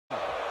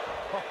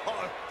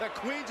The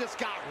Queen just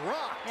got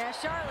rocked. Yeah,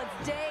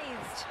 Charlotte's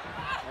dazed.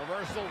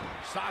 Reversal.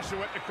 Sasha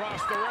went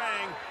across the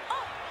ring.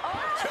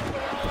 Tilt the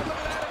wall. Look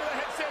at that with the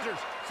head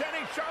scissors.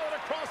 Sending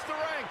Charlotte across the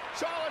ring.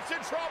 Charlotte's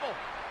in trouble.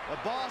 The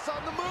Boss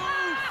on the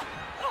move.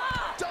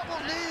 Double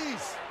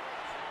knees.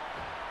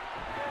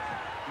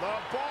 The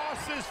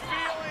Boss is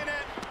feeling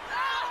it.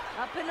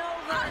 Up and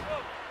over.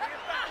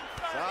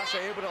 Sasha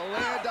able to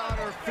land on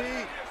her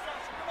feet.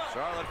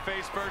 Charlotte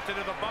face first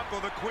into the buckle.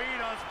 The Queen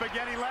on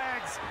spaghetti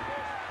legs.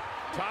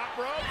 Top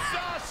rope,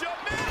 Sasha.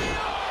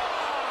 Mania!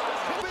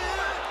 Come in.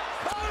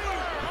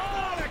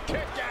 Oh, the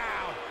kick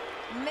out.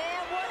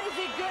 Man, what is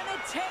it gonna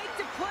take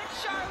to put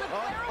Charlotte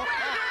Flair away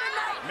here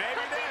tonight?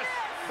 Maybe this.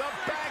 The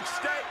bank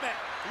statement.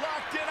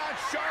 Locked in on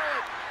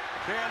Charlotte.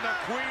 Can the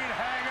Queen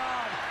hang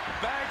on?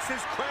 Banks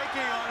is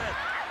cranking on it.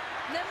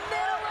 The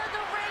middle of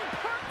the ring,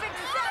 perfect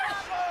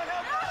setup.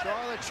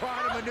 Charlotte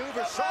trying to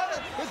maneuver.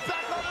 Charlotte is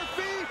back on her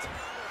feet.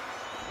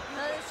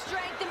 The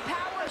strength and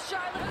power of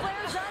Charlotte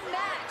Flair is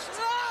unmatched.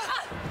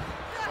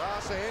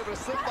 Sasha able to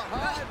slip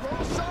behind.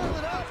 Roll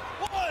Charlotte up.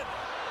 One,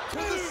 to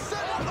the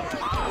center of the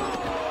ring.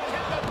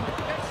 Hit the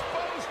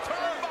exposed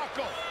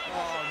turnbuckle.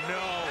 Oh,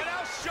 no. And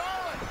now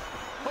Charlotte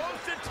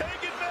hopes to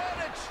take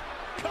advantage.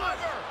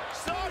 Cover.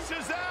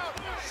 Sasha's out.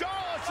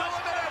 Charlotte's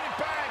eliminated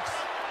Banks.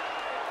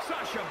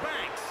 Sasha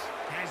Banks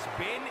has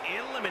been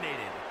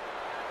eliminated.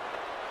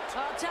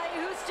 I'll tell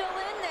you who's still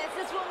in this.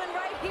 This woman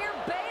right here,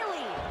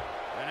 Bayley.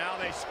 And now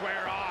they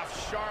square off,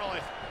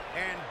 Charlotte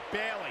and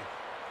Bayley.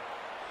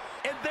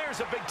 And there's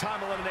a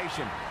big-time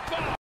elimination.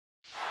 Oh.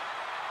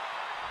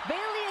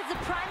 Bayley is a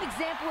prime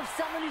example of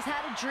someone who's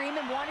had a dream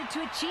and wanted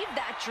to achieve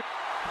that dream.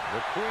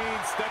 The Queen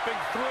stepping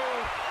through.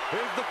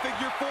 Here's the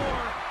figure 4.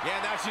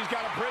 Yeah, now she's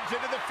got a bridge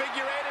into the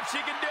figure 8 if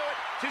she can do it.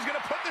 She's going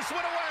to put this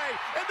one away.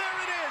 And there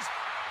it is.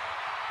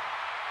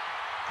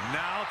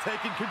 Now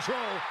taking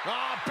control.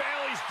 Oh,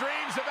 Bayley's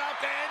dream's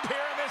about to end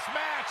here in this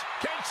match.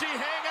 Can she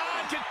hang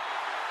on?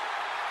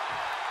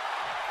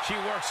 She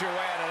works her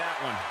way out of that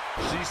one.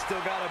 She's still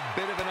got a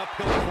bit of an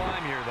uphill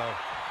climb here, though.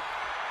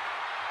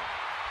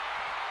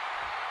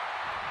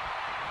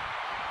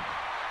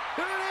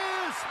 Here it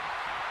is.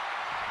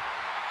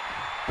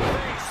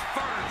 Face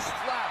first.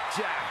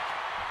 Flapjack.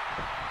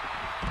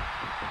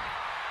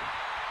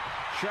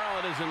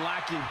 Charlotte isn't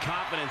lacking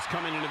confidence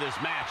coming into this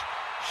match.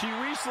 She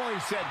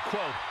recently said,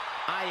 quote,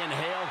 "I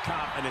inhale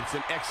confidence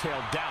and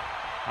exhale doubt.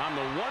 I'm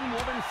the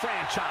one-woman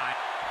franchise."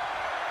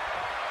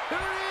 Here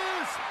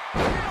it is.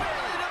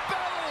 Belly to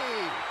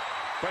belly.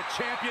 But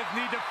champions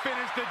need to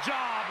finish the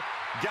job.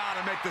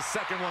 Gotta make the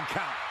second one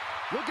count.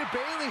 Look at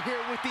Bayley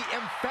here with the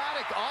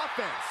emphatic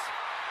offense.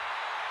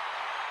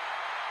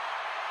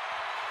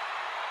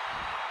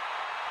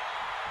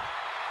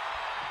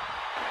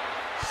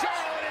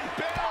 Charlotte and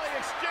Bayley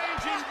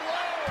exchanging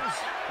blows.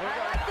 I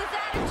like this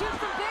attitude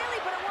from Bayley,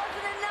 but it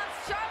wasn't enough.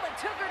 Charlotte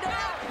took her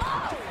down.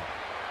 Oh!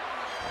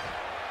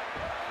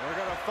 We're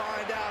going to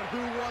find out who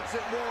wants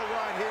it more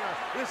right here.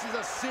 This is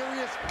a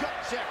serious gut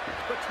check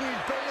between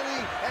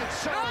Bayley and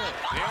Charlotte.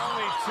 The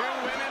only 2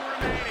 women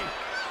remaining.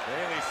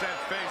 Bayley sent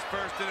face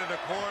first into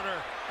the corner.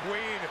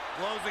 Queen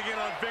closing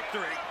in on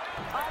victory.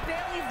 Oh,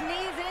 Bayley's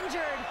knee's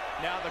injured.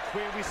 Now the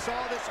Queen, we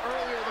saw this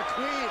earlier, the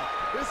Queen.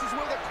 This is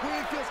where the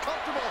Queen feels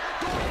comfortable.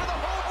 Going for the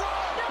home